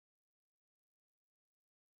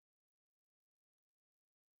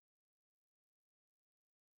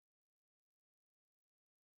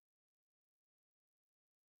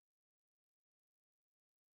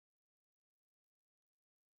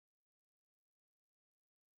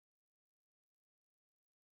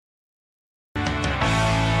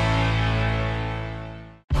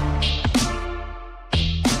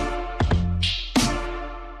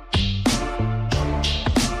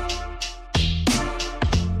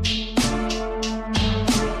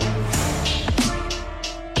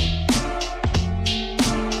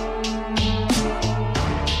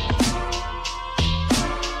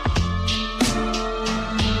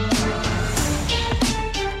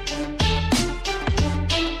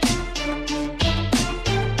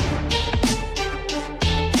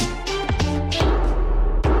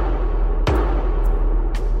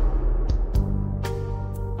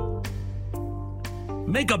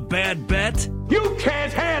 Make a bad bet. You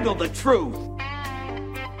can't handle the truth.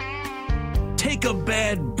 Take a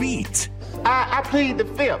bad beat. I plead the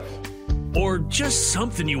fifth. Or just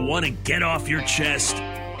something you want to get off your chest.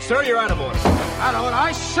 Sir, you're out of order. Out of order.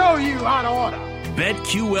 I show you out of order.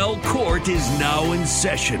 BetQL Court is now in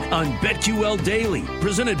session on BetQL Daily,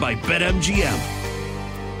 presented by BetMGM.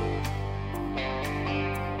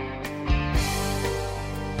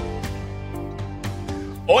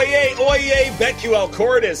 Oyez, oyez, BetQL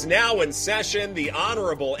Court is now in session. The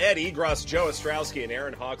Honorable Ed Egros, Joe Ostrowski, and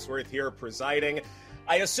Aaron Hawksworth here presiding.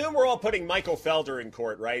 I assume we're all putting Michael Felder in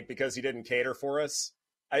court, right? Because he didn't cater for us?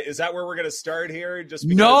 Is that where we're going to start here? Just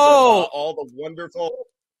because of all the wonderful...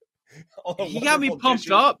 He got me pumped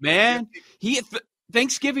up, man.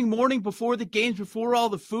 Thanksgiving morning before the games, before all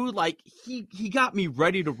the food, like he got me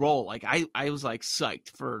ready to roll. Like I was like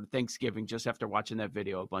psyched for Thanksgiving just after watching that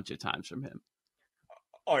video a bunch of times from him.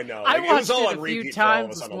 Oh, I know. I watched it was all it on a few repeat times for all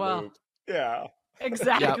of us as on well. a loop. Yeah.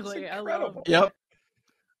 Exactly. I love it. Yep.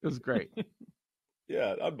 It was great.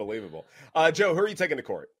 Yeah, unbelievable. Joe, who are you taking to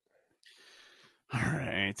court? All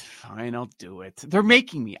right, fine, I'll do it. They're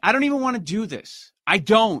making me. I don't even want to do this. I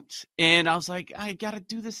don't. And I was like, I got to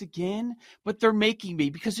do this again. But they're making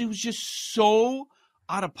me because it was just so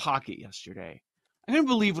out of pocket yesterday. I couldn't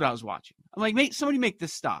believe what I was watching. I'm like, somebody make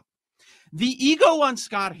this stop. The ego on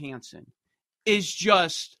Scott Hansen is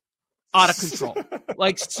just out of control.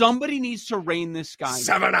 Like somebody needs to rein this guy in.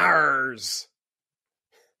 7 hours.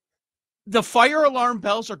 The fire alarm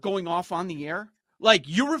bells are going off on the air. Like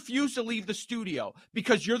you refuse to leave the studio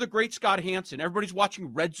because you're the great Scott Hansen. Everybody's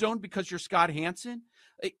watching Red Zone because you're Scott Hansen.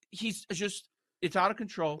 He's just, it's out of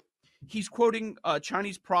control. He's quoting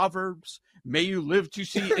Chinese proverbs. May you live to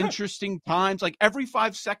see interesting times. Like every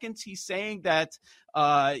 5 seconds he's saying that,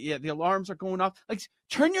 the alarms are going off. Like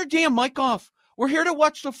turn your damn mic off. We're here to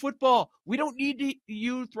watch the football. We don't need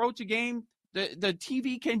you throw to game. The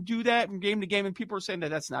TV can do that from game to game, and people are saying that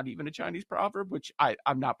that's not even a Chinese proverb, which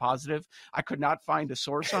I'm not positive. I could not find a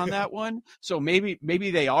source on that one. So maybe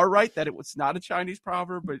they are right that it was not a Chinese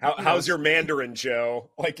proverb. But how's your Mandarin, Joe?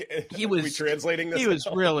 Like he was we translating this. He was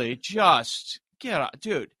really just get out,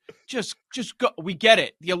 dude. Just go. We get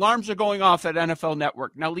it. The alarms are going off at NFL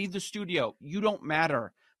Network. Now leave the studio. You don't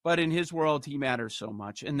matter. But in his world, he matters so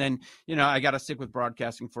much. And then, I got to stick with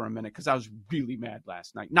broadcasting for a minute because I was really mad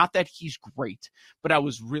last night. Not that he's great, but I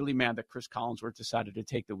was really mad that Chris Collinsworth decided to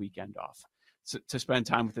take the weekend off to spend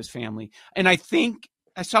time with his family. And I think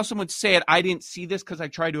I saw someone say it. I didn't see this because I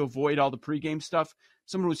tried to avoid all the pregame stuff.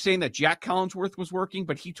 Someone was saying that Jack Collinsworth was working,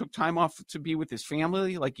 but he took time off to be with his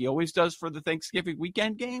family like he always does for the Thanksgiving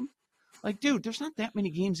weekend game. Like, dude, there's not that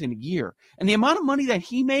many games in a year. And the amount of money that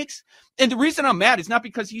he makes, and the reason I'm mad is not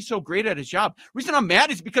because he's so great at his job. The reason I'm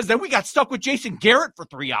mad is because then we got stuck with Jason Garrett for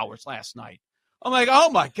 3 hours last night. I'm like,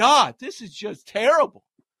 oh, my God, this is just terrible.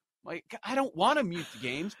 Like, I don't want to mute the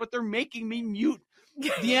games, but they're making me mute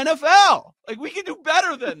the NFL. Like, we can do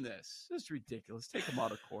better than this. This is ridiculous. Take them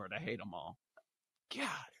out of court. I hate them all. God.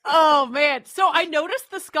 Oh, man. So I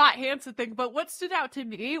noticed the Scott Hansen thing, but what stood out to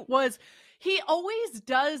me was he always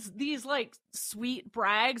does these like sweet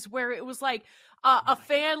brags where it was like, a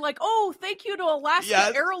fan like, oh, thank you to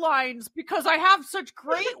Alaska Airlines because I have such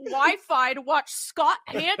great Wi-Fi to watch Scott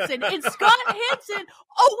Hansen. And Scott Hansen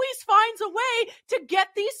always finds a way to get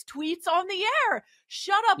these tweets on the air.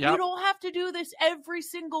 Shut up. You don't have to do this every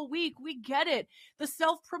single week. We get it. The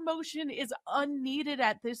self-promotion is unneeded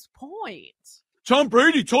at this point. Tom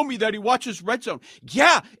Brady told me that he watches Red Zone.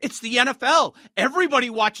 Yeah, it's the NFL. Everybody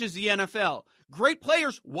watches the NFL. Great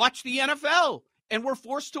players watch the NFL, and we're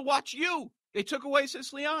forced to watch you. They took away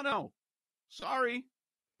Siciliano. Sorry.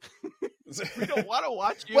 We don't want to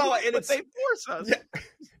watch you, but they force us.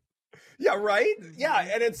 Yeah, right? Yeah,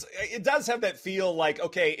 and it does have that feel like,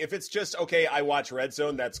 okay, if it's just, okay, I watch Red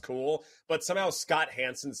Zone, that's cool, but somehow Scott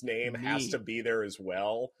Hansen's name has to be there as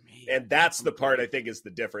well, and that's the part I think is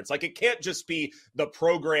the difference. Like, it can't just be the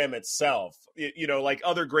program itself, you know, like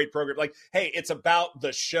other great programs, like, hey, it's about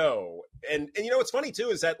the show. And you know, what's funny, too,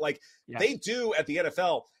 is that, like, they do, at the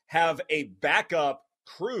NFL, have a backup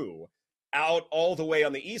crew out all the way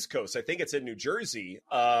on the East Coast. I think it's in New Jersey,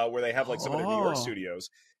 where they have, like, some of the New York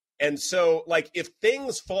studios. And so, like, if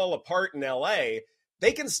things fall apart in LA,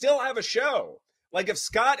 they can still have a show. Like, if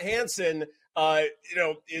Scott Hansen, you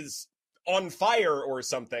know, is on fire or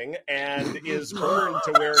something and is burned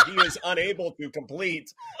to where he is unable to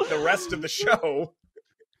complete the rest of the show.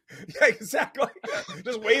 Yeah, exactly.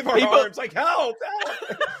 Just wave our arms like, help.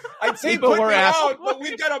 I'd say put me out, but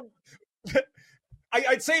we've got to...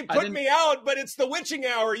 I'd say put me out, but it's the witching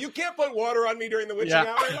hour. You can't put water on me during the witching hour.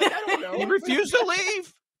 Like, I don't know. He refused to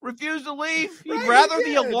leave. He'd rather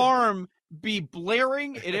the alarm be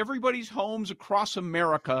blaring at everybody's homes across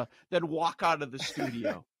America than walk out of the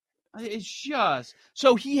studio. It's just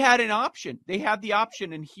so he had an option. They had the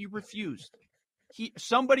option, and he refused.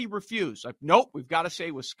 Somebody refused. Like, nope, we've got to stay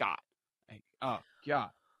with Scott. Like, oh God.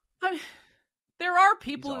 There are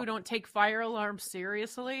people who don't take fire alarms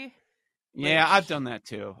seriously. Yeah, I've done that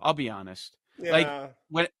too. I'll be honest. Yeah.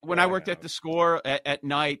 Like when I worked at the Score at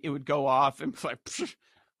night, it would go off and like,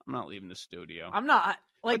 I'm not leaving the studio. I'm not.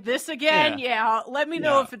 Like this again? Yeah. Let me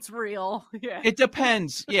know if it's real. Yeah. It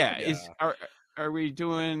depends. Yeah. Are we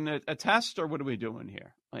doing a test or what are we doing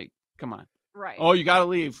here? Like, come on. Right. Oh, you got to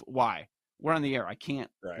leave. Why? We're on the air. I can't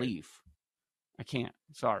leave. I can't.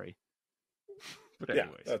 Sorry. But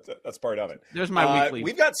anyways. That's part of it. There's my weekly.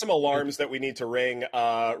 We've got some alarms that we need to ring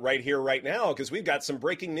right here, right now, because we've got some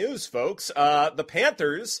breaking news, folks. The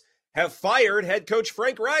Panthers have fired head coach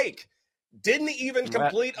Frank Reich. Didn't even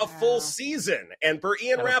complete a full season. And per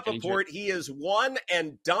Ian Rappaport, he is one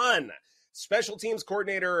and done. Special teams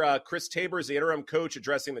coordinator Chris Tabor is the interim coach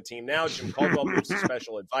addressing the team now. Jim Caldwell moves to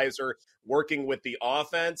special advisor, working with the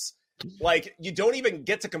offense. Like, you don't even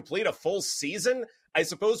get to complete a full season? I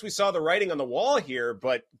suppose we saw the writing on the wall here,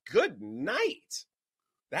 but good night.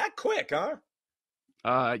 That quick, huh?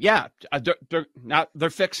 Yeah. They're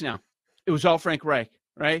fixed now. It was all Frank Reich,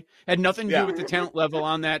 right? Had nothing to do with the talent level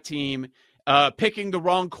on that team. Picking the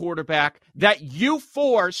wrong quarterback that you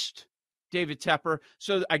forced, David Tepper.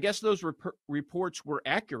 So I guess those reports were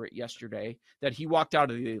accurate yesterday that he walked out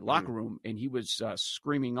of the locker room and he was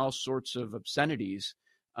screaming all sorts of obscenities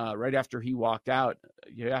right after he walked out.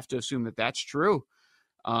 You have to assume that that's true.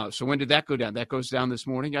 So when did that go down? That goes down this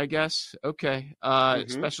morning, I guess. Okay.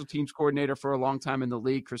 Special teams coordinator for a long time in the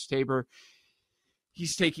league, Chris Tabor.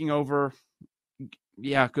 He's taking over.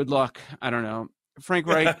 Yeah, good luck. I don't know. Frank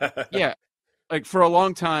Reich, like for a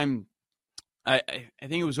long time, I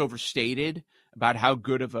think it was overstated about how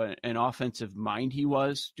good of an offensive mind he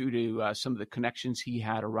was due to some of the connections he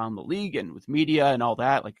had around the league and with media and all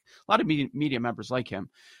that. Like a lot of media members like him.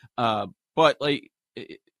 But like,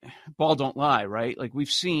 ball don't lie, right? Like we've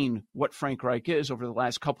seen what Frank Reich is over the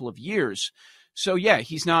last couple of years. So yeah,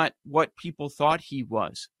 he's not what people thought he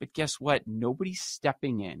was. But guess what? Nobody's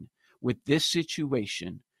stepping in with this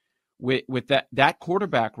situation, with that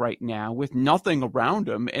quarterback right now, with nothing around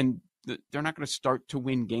him, and they're not going to start to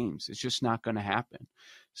win games. It's just not going to happen.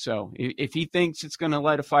 So if he thinks it's going to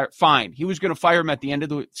light a fire, fine. He was going to fire him at the end of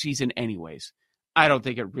the season anyways. I don't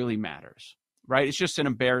think it really matters, right? It's just an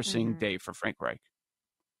embarrassing day for Frank Reich.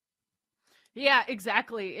 Yeah,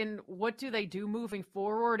 exactly. And what do they do moving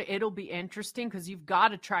forward? It'll be interesting because you've got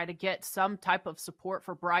to try to get some type of support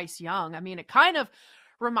for Bryce Young. I mean, it kind of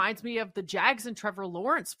reminds me of the Jags and Trevor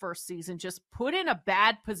Lawrence first season, just put in a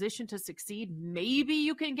bad position to succeed. Maybe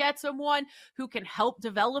you can get someone who can help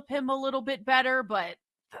develop him a little bit better, but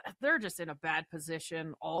they're just in a bad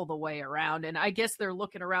position all the way around. And I guess they're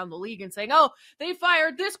looking around the league and saying, oh, they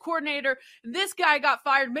fired this coordinator, this guy got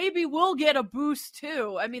fired. Maybe we'll get a boost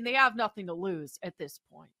too. I mean, they have nothing to lose at this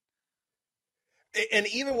point. And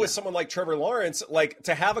even with someone like Trevor Lawrence, like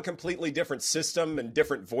to have a completely different system and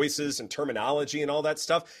different voices and terminology and all that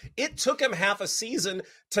stuff, it took him half a season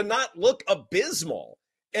to not look abysmal.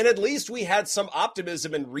 And at least we had some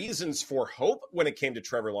optimism and reasons for hope when it came to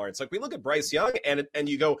Trevor Lawrence. Like we look at Bryce Young and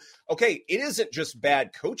you go, okay, it isn't just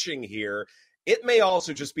bad coaching here. It may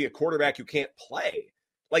also just be a quarterback who can't play.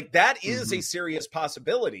 Like that is a serious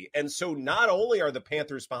possibility. And so not only are the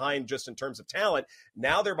Panthers behind just in terms of talent,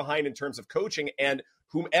 now they're behind in terms of coaching, and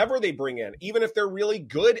whomever they bring in, even if they're really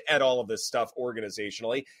good at all of this stuff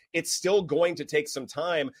organizationally, it's still going to take some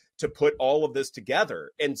time to put all of this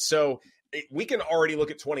together. And so we can already look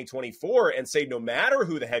at 2024 and say, no matter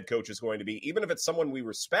who the head coach is going to be, even if it's someone we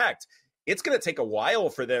respect, it's going to take a while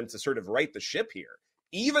for them to sort of right the ship here,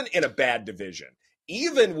 even in a bad division.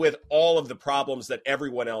 Even with all of the problems that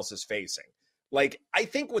everyone else is facing. Like, I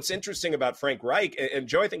think what's interesting about Frank Reich, and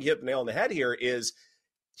Joe, I think he hit the nail on the head here, is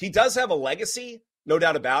he does have a legacy, no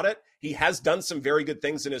doubt about it. He has done some very good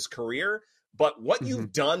things in his career, but what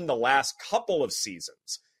you've done the last couple of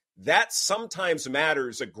seasons, that sometimes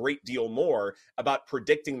matters a great deal more about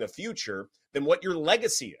predicting the future than what your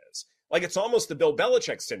legacy is. Like, it's almost the Bill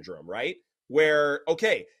Belichick syndrome, right? Where,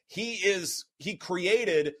 okay, he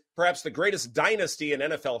created perhaps the greatest dynasty in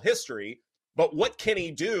NFL history, but what can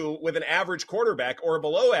he do with an average quarterback or a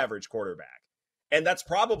below average quarterback? And that's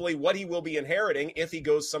probably what he will be inheriting if he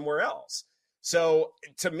goes somewhere else. So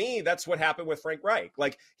to me, that's what happened with Frank Reich.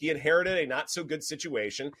 Like, he inherited a not so good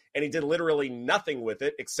situation and he did literally nothing with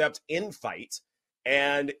it except infight.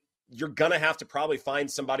 And you're going to have to probably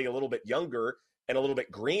find somebody a little bit younger and a little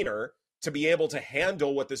bit greener to be able to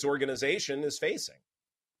handle what this organization is facing.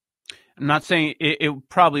 I'm not saying it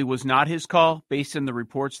probably was not his call based on the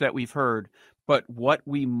reports that we've heard, but what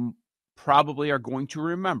we probably are going to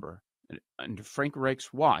remember under Frank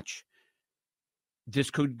Reich's watch,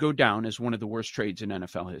 this could go down as one of the worst trades in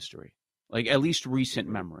NFL history, like at least recent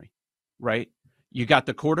memory, right? You got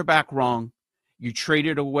the quarterback wrong. You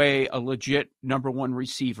traded away a legit number one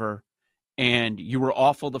receiver, and you were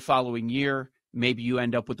awful the following year. Maybe you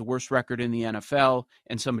end up with the worst record in the NFL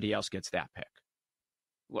and somebody else gets that pick.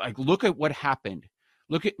 Like, look at what happened.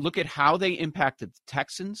 Look at how they impacted the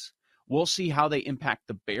Texans. We'll see how they impact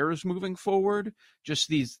the Bears moving forward. Just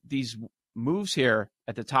these moves here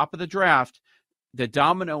at the top of the draft, the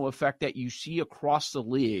domino effect that you see across the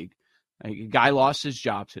league. A guy lost his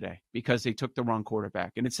job today because they took the wrong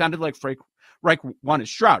quarterback. And it sounded like Frank Reich wanted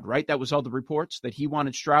Stroud, right? That was all the reports, that he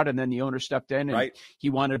wanted Stroud, and then the owner stepped in and he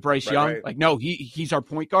wanted Bryce Young. Right. Like, no, he's our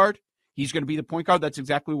point guard. He's going to be the point guard. That's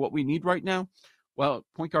exactly what we need right now. Well,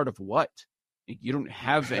 point guard of what? You don't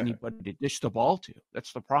have anybody to dish the ball to.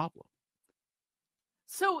 That's the problem.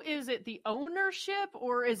 So is it the ownership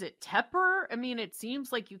or is it Tepper? I mean, it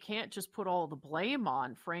seems like you can't just put all the blame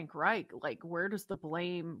on Frank Reich. Like, where does the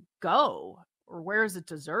blame go, or where is it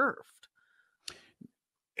deserved?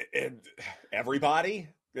 Everybody?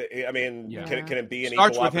 I mean, yeah. Can it be an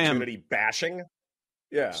Starts equal with opportunity him. bashing?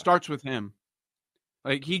 Yeah. Starts with him.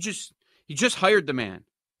 Like, he just hired the man.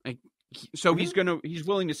 Like, so he's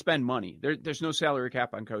willing to spend money. There's no salary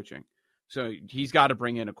cap on coaching. So he's got to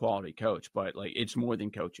bring in a quality coach, but like, it's more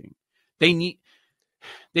than coaching. They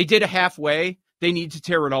did a halfway. They need to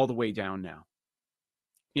tear it all the way down now.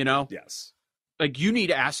 You know? Yes. Like, you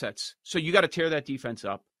need assets. So you got to tear that defense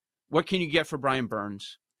up. What can you get for Brian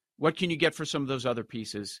Burns? What can you get for some of those other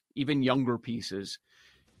pieces, even younger pieces?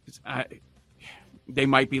 They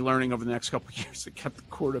might be learning over the next couple of years to get the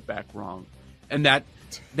quarterback wrong. And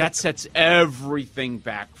that sets everything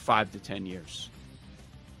back 5 to 10 years.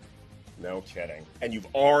 No kidding. And you've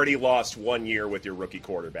already lost 1 year with your rookie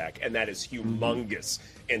quarterback, and that is humongous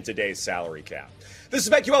in today's salary cap. This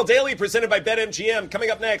is BetQL Daily, presented by BetMGM.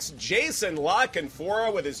 Coming up next, Jason La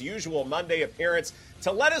Canfora with his usual Monday appearance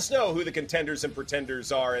to let us know who the contenders and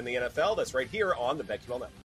pretenders are in the NFL. That's right here on the BetQL Network.